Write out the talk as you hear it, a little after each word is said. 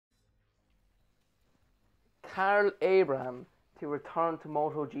Karel Abraham to return to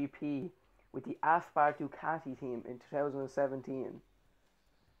MotoGP with the Aspar Ducati team in 2017.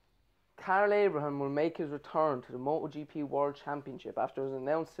 Karel Abraham will make his return to the MotoGP World Championship after it was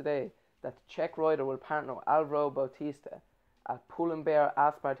announced today that the Czech rider will partner with Alvaro Bautista at Pull&Bear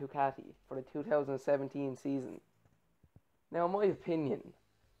Aspar Ducati for the 2017 season. Now, in my opinion,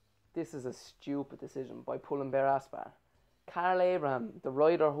 this is a stupid decision by Pull&Bear Aspar. Karel Abraham, the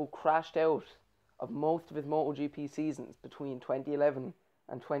rider who crashed out of most of his MotoGP seasons between 2011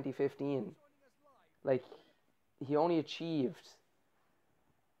 and 2015, he only achieved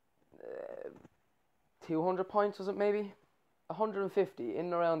 200 points, was it maybe? 150, in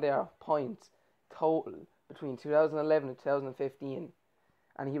and around there, points total between 2011 and 2015,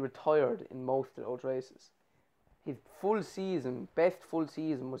 and he retired in most of those races. His best full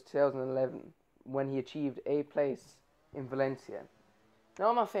season was 2011, when he achieved 8th place in Valencia. Now,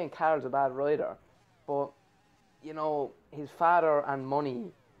 I'm not saying Karel's a bad rider, but, his father and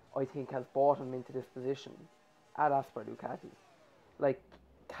money, I think, has brought him into this position at Aspar Ducati.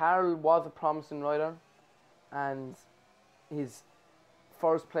 Karel was a promising rider, and his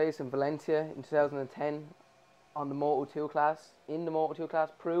first place in Valencia in 2010 on the Moto2 class,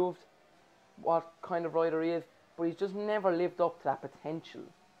 proved what kind of rider he is, but he's just never lived up to that potential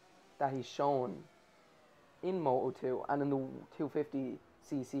that he's shown in Moto2 and in the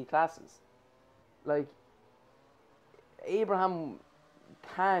 250cc classes. Abraham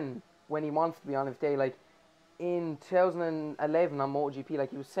can, when he wants to be on his day, in 2011 on MotoGP,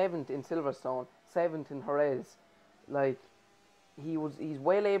 he was 7th in Silverstone, 7th in Jerez. He's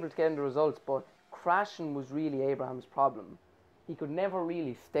well able to get into results, but crashing was really Abraham's problem. He could never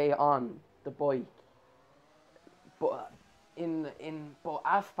really stay on the bike. But but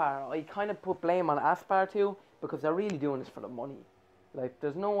Aspar, I kind of put blame on Aspar too, because they're really doing this for the money.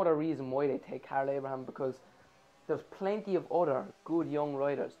 There's no other reason why they take Karel Abraham, because there's plenty of other good young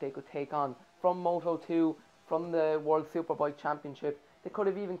riders they could take on from Moto2, from the World Superbike Championship. They could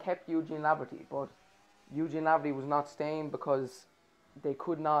have even kept Eugene Laverty, but Eugene Laverty was not staying because they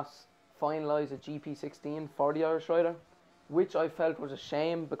could not finalise a GP16 for the Irish rider, which I felt was a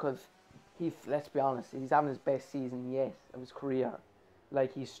shame, because let's be honest, he's having his best season yet of his career.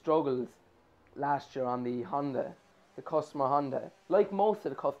 He struggled last year on the Honda, the customer Honda, like most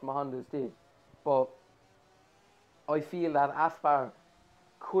of the customer Hondas did. But I feel that Aspar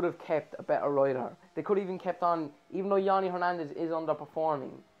could have kept a better rider. They could have even kept on, even though Yanni Hernandez is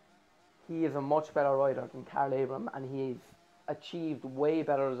underperforming, he is a much better rider than Karel Abraham, and he's achieved way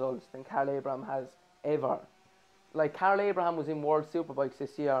better results than Karel Abraham has ever. Karel Abraham was in World Superbikes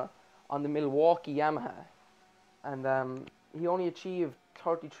this year on the Milwaukee Yamaha, and he only achieved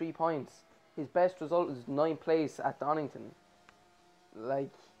 33 points. His best result is 9th place at Donington.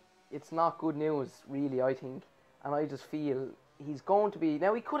 It's not good news, really, I think. And I just feel he's going to be...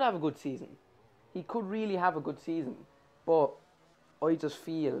 Now, he could have a good season. He could really have a good season. But I just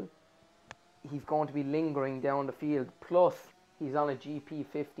feel he's going to be lingering down the field. Plus, he's on a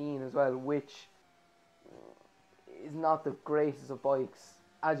GP15 as well, which is not the greatest of bikes,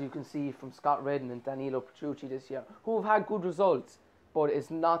 as you can see from Scott Redden and Danilo Petrucci this year, who have had good results, but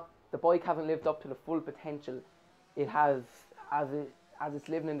the bike hasn't lived up to the full potential it has, as it's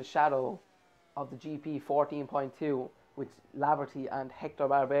living in the shadow of the GP 14.2, which Laverty and Hector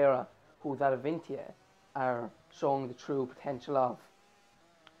Barbera, who's at Avintia, are showing the true potential of.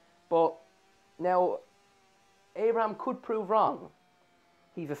 But now, Abraham could prove wrong.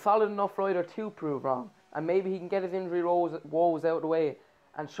 He's a solid enough rider to prove wrong, and maybe he can get his injury woes out of the way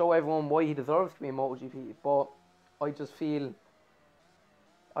and show everyone why he deserves to be in MotoGP. But I just feel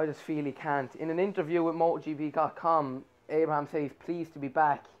he can't. In an interview with MotoGP.com, Abraham says he's pleased to be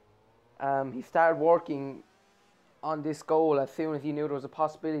back. He started working on this goal as soon as he knew there was a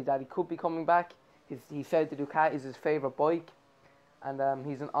possibility that he could be coming back. He said the Ducati is his favourite bike, and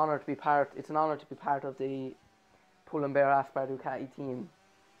it's an honour to be part of the Pull&Bear Aspar Ducati team.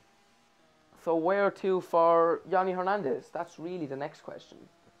 So where to for Yanni Hernandez? That's really the next question.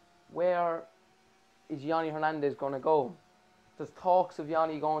 Where is Yanni Hernandez going to go? There's talks of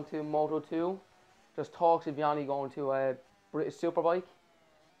Yanni going to Moto2. There's talks of Yanni going to a British Superbike,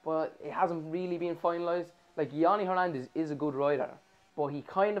 but it hasn't really been finalised. Yanni Hernandez is a good rider, but he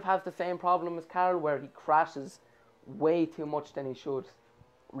kind of has the same problem as Karel, where he crashes way too much than he should,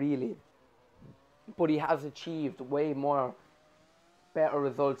 really. But he has achieved way more better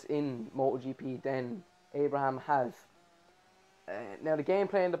results in MotoGP than Abraham has. Now, the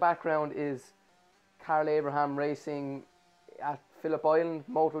gameplay in the background is Karel Abraham racing at Phillip Island,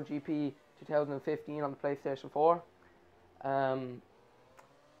 MotoGP 2015 on the PlayStation 4.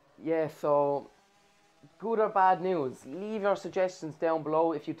 So good or bad news? Leave your suggestions down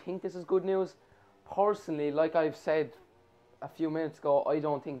below if you think this is good news. Personally, like I've said a few minutes ago, I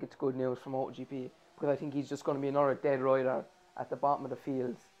don't think it's good news for MotoGP because I think he's just going to be another dead rider at the bottom of the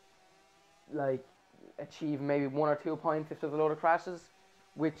field. Like, achieve maybe 1 or 2 points if there's a load of crashes,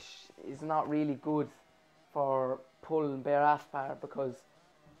 which is not really good for Pull&Bear Aspar because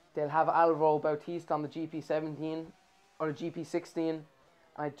they'll have Alvaro Bautista on the GP17 or the GP16.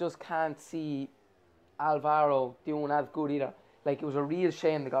 I just can't see Alvaro doing as good either. Like, it was a real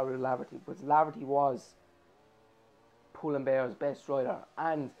shame they got rid of Laverty because Laverty was Pull&Bear's best rider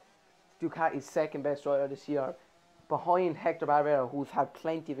and Ducati's second best rider this year, behind Hector Barbera, who's had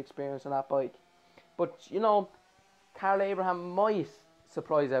plenty of experience on that bike. But, you know, Karel Abraham might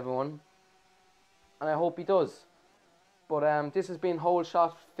surprise everyone, and I hope he does. But this has been Whole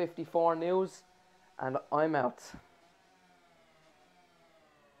Shot 54 News, and I'm out.